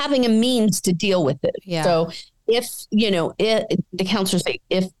 And having a means to deal with it. Yeah. So if, the counselors say,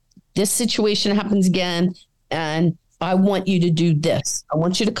 if this situation happens again, and I want you to do this, I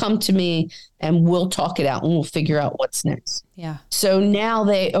want you to come to me and we'll talk it out and we'll figure out what's next. Yeah. So now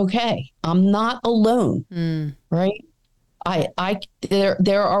I'm not alone. Right.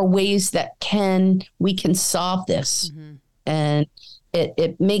 There are ways that we can solve this. And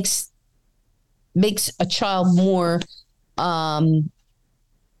it makes a child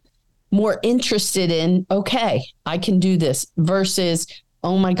more interested in, okay, I can do this versus,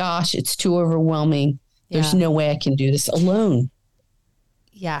 oh my gosh, it's too overwhelming. There's no way I can do this alone.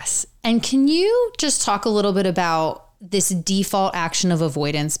 Yes. And can you just talk a little bit about this default action of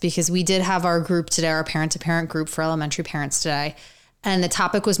avoidance? Because we did have our group today, our parent-to-parent group for elementary parents today. And the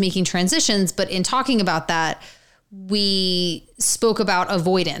topic was making transitions. But in talking about that, we spoke about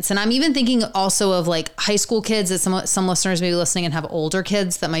avoidance. And I'm even thinking also of like high school kids, that some listeners may be listening and have older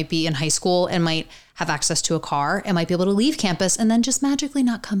kids that might be in high school and might have access to a car and might be able to leave campus and then just magically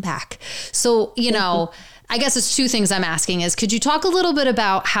not come back. So, I guess it's two things I'm asking is, could you talk a little bit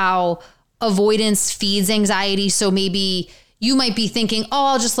about how avoidance feeds anxiety? So maybe you might be thinking, oh,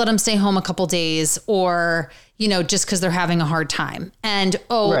 I'll just let them stay home a couple days, or, just because they're having a hard time. And,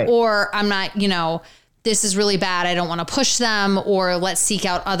 or I'm not, this is really bad. I don't want to push them, or let's seek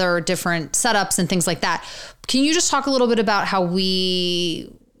out other different setups and things like that. Can you just talk a little bit about how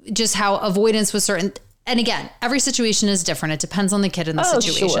avoidance was certain, and again, every situation is different. It depends on the kid and the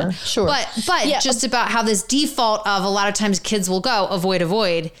situation. Sure. But just about how this default of a lot of times kids will go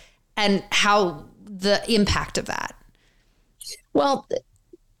avoid, and how the impact of that. Well,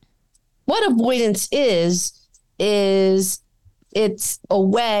 what avoidance is it's a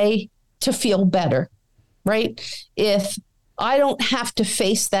way to feel better, right? If I don't have to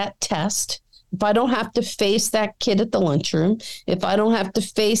face that test, if I don't have to face that kid at the lunchroom, if I don't have to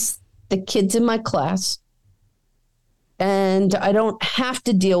face the kids in my class, and I don't have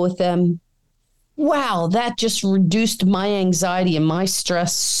to deal with them, wow, that just reduced my anxiety and my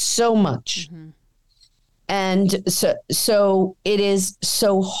stress so much. And so it is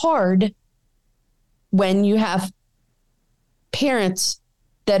so hard when you have parents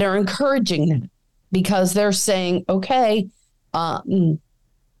that are encouraging that, because they're saying, okay, why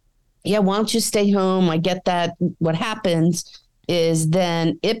don't you stay home? I get that. What happens is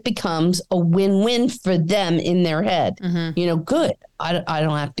then it becomes a win-win for them in their head. Good. I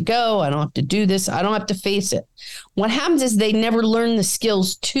don't have to go. I don't have to do this. I don't have to face it. What happens is they never learn the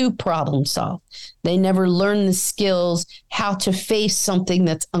skills to problem solve. They never learn the skills how to face something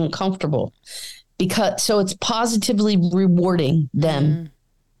that's uncomfortable, so it's positively rewarding them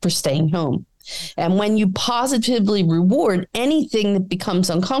for staying home. And when you positively reward anything that becomes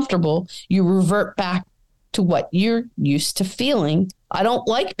uncomfortable, you revert back to what you're used to feeling. I don't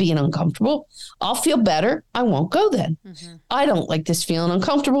like being uncomfortable. I'll feel better. I won't go then. I don't like this feeling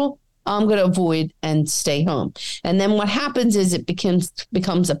uncomfortable. I'm going to avoid and stay home. And then what happens is it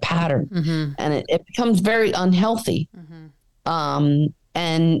becomes a pattern, and it becomes very unhealthy. And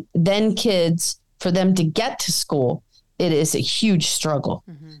then kids, for them to get to school, it is a huge struggle.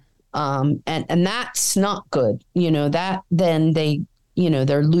 And that's not good. That then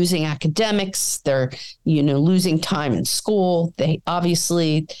they're losing academics. They're, losing time in school.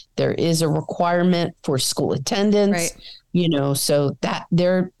 There is a requirement for school attendance, so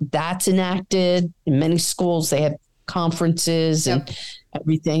that's enacted in many schools. They have conferences and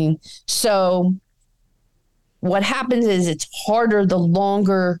everything. So what happens is it's harder the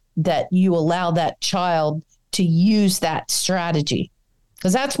longer that you allow that child to use that strategy,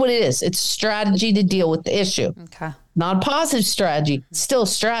 because that's what it is. It's strategy to deal with the issue. Okay. Not a positive strategy, still a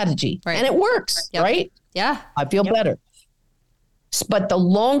strategy. Right. And it works, right? Yeah. I feel better. But the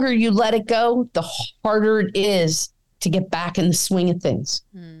longer you let it go, the harder it is to get back in the swing of things,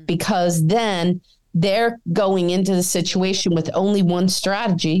 because then they're going into the situation with only one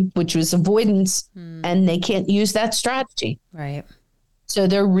strategy, which was avoidance, and they can't use that strategy. Right. So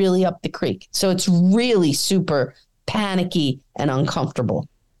they're really up the creek. So it's really super panicky and uncomfortable.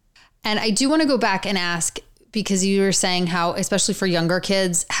 And I do want to go back and ask, because you were saying how, especially for younger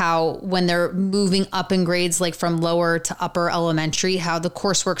kids, how when they're moving up in grades, like from lower to upper elementary, how the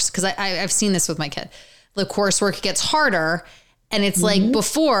coursework, because I've seen this with my kid, the coursework gets harder. And it's like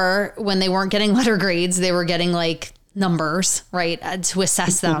before, when they weren't getting letter grades, they were getting like numbers, right, to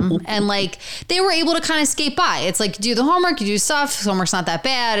assess them. And like, they were able to kind of skate by. It's like, do the homework, you do stuff, homework's not that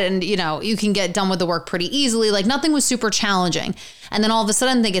bad. And you know, you can get done with the work pretty easily. Like nothing was super challenging. And then all of a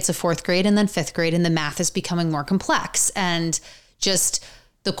sudden they get to 4th grade and then 5th grade and the math is becoming more complex, and just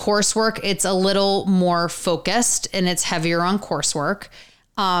the coursework, it's a little more focused and it's heavier on coursework.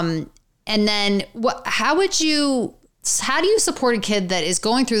 And then how do you support a kid that is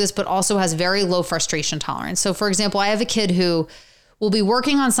going through this, but also has very low frustration tolerance? So for example, I have a kid who will be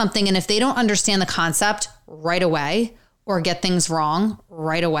working on something, and if they don't understand the concept right away or get things wrong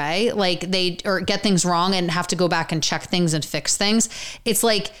right away, or get things wrong and have to go back and check things and fix things, it's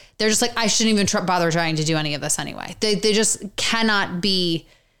like, they're just like, I shouldn't even bother trying to do any of this anyway. They just cannot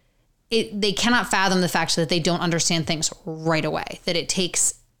they cannot fathom the fact that they don't understand things right away, that it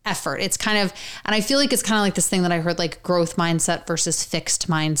takes effort. It's kind of, and I feel like it's kind of like this thing that I heard, like growth mindset versus fixed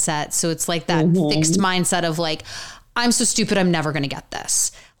mindset. So it's like that fixed mindset of like, I'm so stupid, I'm never going to get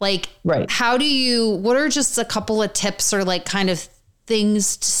this. Like, right. What are just a couple of tips or like kind of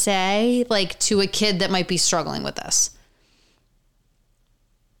things to say like to a kid that might be struggling with this?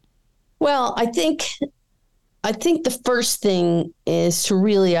 Well, I think the first thing is to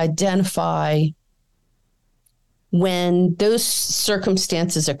really identify when those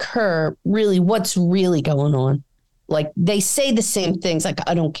circumstances occur, really what's really going on. Like they say the same things, like,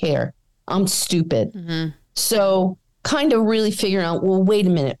 I don't care, I'm stupid. Mm-hmm. So kind of really figuring out, well, wait a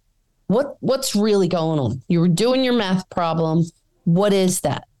minute, what's really going on? You were doing your math problem. What is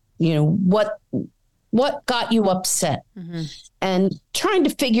that? You know, what got you upset? Mm-hmm. And trying to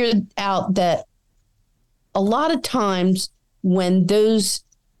figure out that a lot of times when those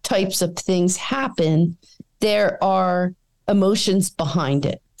types of things happen, there are emotions behind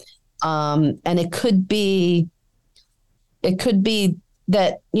it. And it could be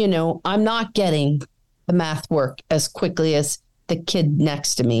that, you know, I'm not getting the math work as quickly as the kid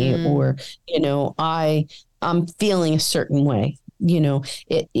next to me, or, you know, I'm feeling a certain way. You know,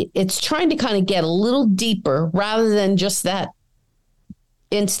 it's trying to kind of get a little deeper rather than just that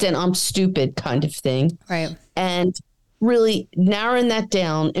instant I'm stupid kind of thing. Right. And really narrowing that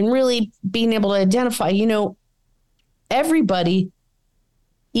down and really being able to identify, you know, everybody,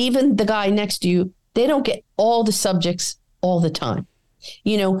 even the guy next to you, they don't get all the subjects all the time.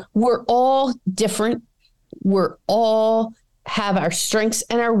 You know, we're all different. We're all have our strengths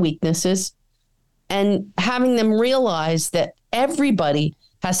and our weaknesses, and having them realize that everybody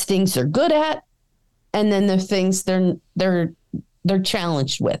has things they're good at, and then there are things they're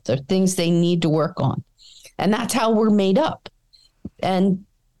challenged with, or things they need to work on. And that's how we're made up. And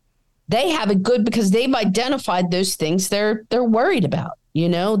they have it good because they've identified those things they're worried about, you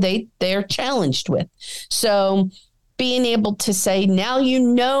know, they're challenged with. So being able to say, now you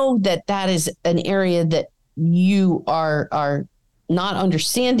know that is an area that you are not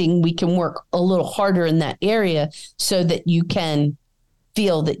understanding, we can work a little harder in that area so that you can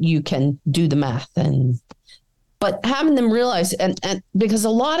feel that you can do the math. But having them realize, and because a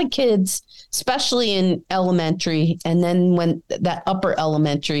lot of kids, especially in elementary, and then when that upper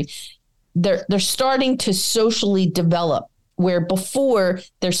elementary, they're starting to socially develop, where before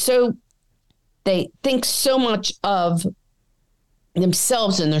they think so much of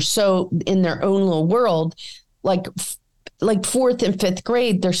themselves and they're so in their own little world, like 4th and 5th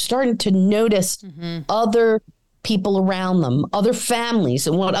grade, they're starting to notice other people around them, other families,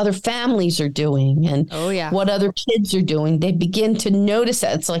 and what other families are doing, and what other kids are doing. They begin to notice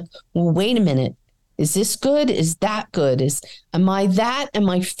that. It's like, well, wait a minute. Is this good? Is that good? Am I that? Am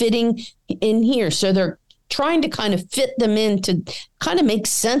I fitting in here? So they're trying to kind of fit them in to kind of make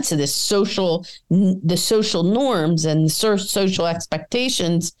sense of the social norms and social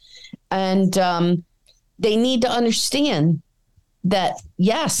expectations. And they need to understand that,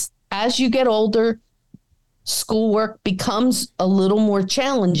 yes, as you get older, schoolwork becomes a little more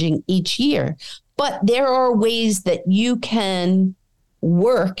challenging each year, but there are ways that you can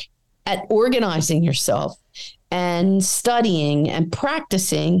work at organizing yourself and studying and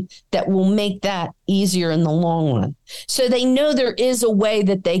practicing that will make that easier in the long run. So they know there is a way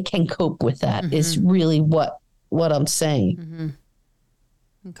that they can cope with that, is really what I'm saying.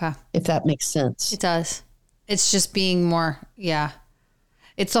 Mm-hmm. Okay. If that makes sense. It does. It's just being more,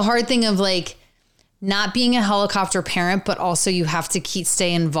 it's the hard thing of like not being a helicopter parent, but also you have to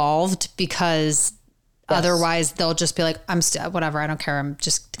stay involved, because otherwise they'll just be like, whatever, I don't care. I'm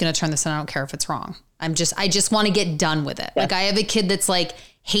just going to turn this in. I don't care if it's wrong. I just want to get done with it. Yeah. Like I have a kid that's like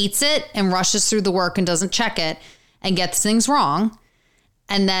hates it and rushes through the work and doesn't check it and gets things wrong.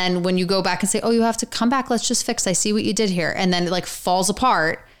 And then when you go back and say, oh, you have to come back, let's just fix, I see what you did here. And then it like falls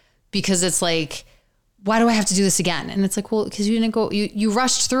apart because it's like, why do I have to do this again? And it's like, well, because you didn't go, you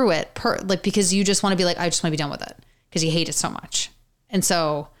rushed through it because you just want to be like, I just want to be done with it because you hate it so much. And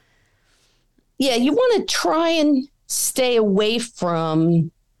so. Yeah, you want to try and stay away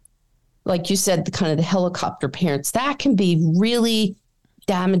from, like you said, the kind of the helicopter parents. That can be really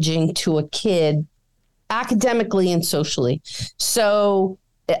damaging to a kid academically and socially. So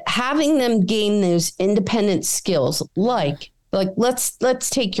having them gain those independent skills, like let's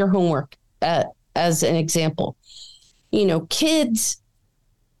take your homework as an example. Kids,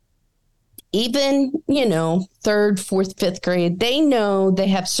 even, 3rd, 4th, 5th grade, they know they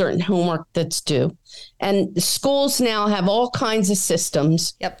have certain homework that's due. And the schools now have all kinds of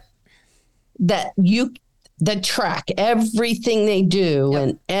systems that track everything they do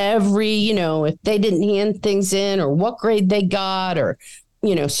and every, if they didn't hand things in or what grade they got or,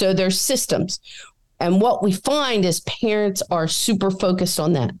 so there's systems. And what we find is parents are super focused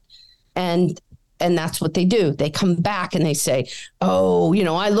on that. And that's what they do. They come back and they say, oh,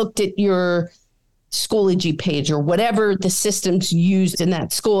 I looked at your Schoology page or whatever the systems used in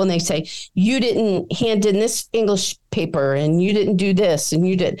that school. And they say, you didn't hand in this English paper and you didn't do this and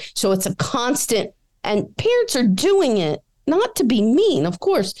you did. So it's a constant, and parents are doing it not to be mean. Of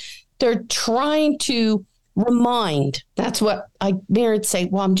course, they're trying to remind. That's what parents say.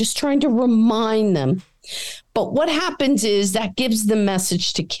 Well, I'm just trying to remind them. But what happens is that gives the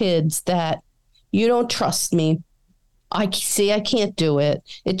message to kids that you don't trust me. I can't do it.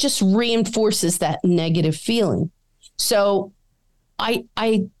 It just reinforces that negative feeling. So I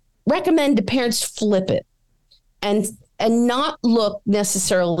recommend the parents flip it and not look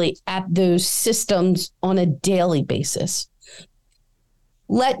necessarily at those systems on a daily basis.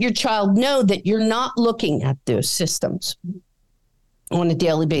 Let your child know that you're not looking at those systems on a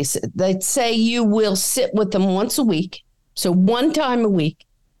daily basis. Let's say you will sit with them once a week. So one time a week.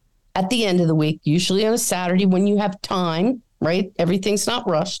 At the end of the week, usually on a Saturday when you have time, right? Everything's not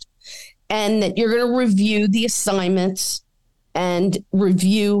rushed. And that you're going to review the assignments and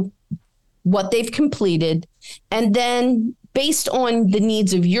review what they've completed. And then based on the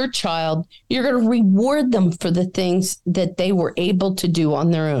needs of your child, you're going to reward them for the things that they were able to do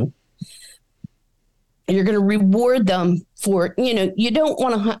on their own. You're going to reward them for, you don't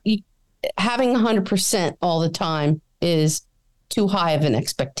want to, having 100% all the time is too high of an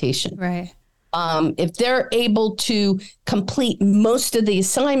expectation. Right. If they're able to complete most of the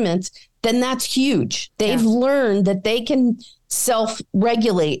assignments, then that's huge. They've learned that they can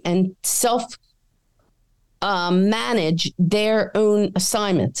self-regulate and manage their own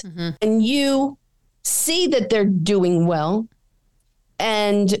assignments. Mm-hmm. And you see that they're doing well,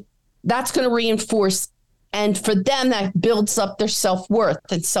 and that's going to reinforce. And for them, that builds up their self-worth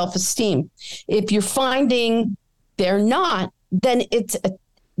and self-esteem. If you're finding they're not, then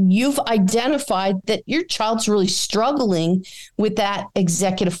you've identified that your child's really struggling with that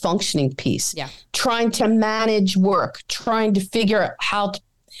executive functioning piece. Yeah. Trying to manage work, trying to figure out how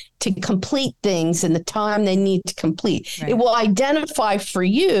to complete things in the time they need to complete. Right. It will identify for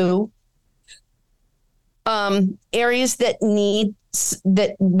you areas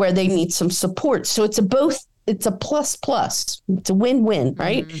where they need some support. So it's a plus. It's a win-win,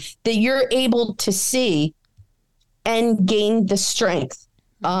 right? Mm-hmm. That you're able to see and gain the strength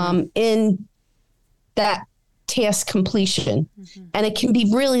in that task completion. Mm-hmm. And it can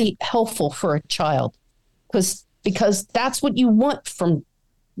be really helpful for a child because that's what you want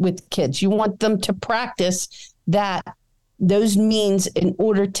with kids. You want them to practice those means in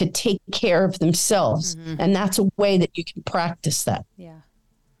order to take care of themselves. Mm-hmm. And that's a way that you can practice that. Yeah.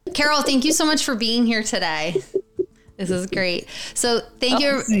 Carol, thank you so much for being here today. This is great. So thank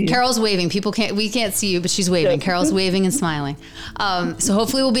you. Carol's waving. We can't see you, but she's waving. Carol's waving and smiling. So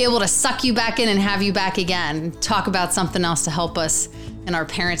hopefully we'll be able to suck you back in and have you back again, talk about something else to help us in our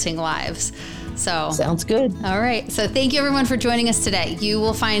parenting lives. So sounds good. All right. So thank you everyone for joining us today. You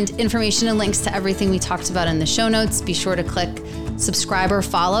will find information and links to everything we talked about in the show notes. Be sure to click subscribe or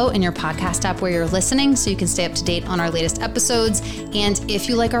follow in your podcast app where you're listening so you can stay up to date on our latest episodes. And if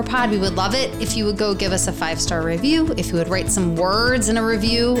you like our pod, we would love it if you would go give us a 5-star review, if you would write some words in a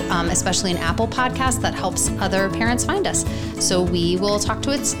review, especially an Apple podcast that helps other parents find us. So we will talk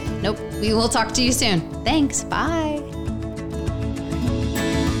to you soon. Thanks. Bye.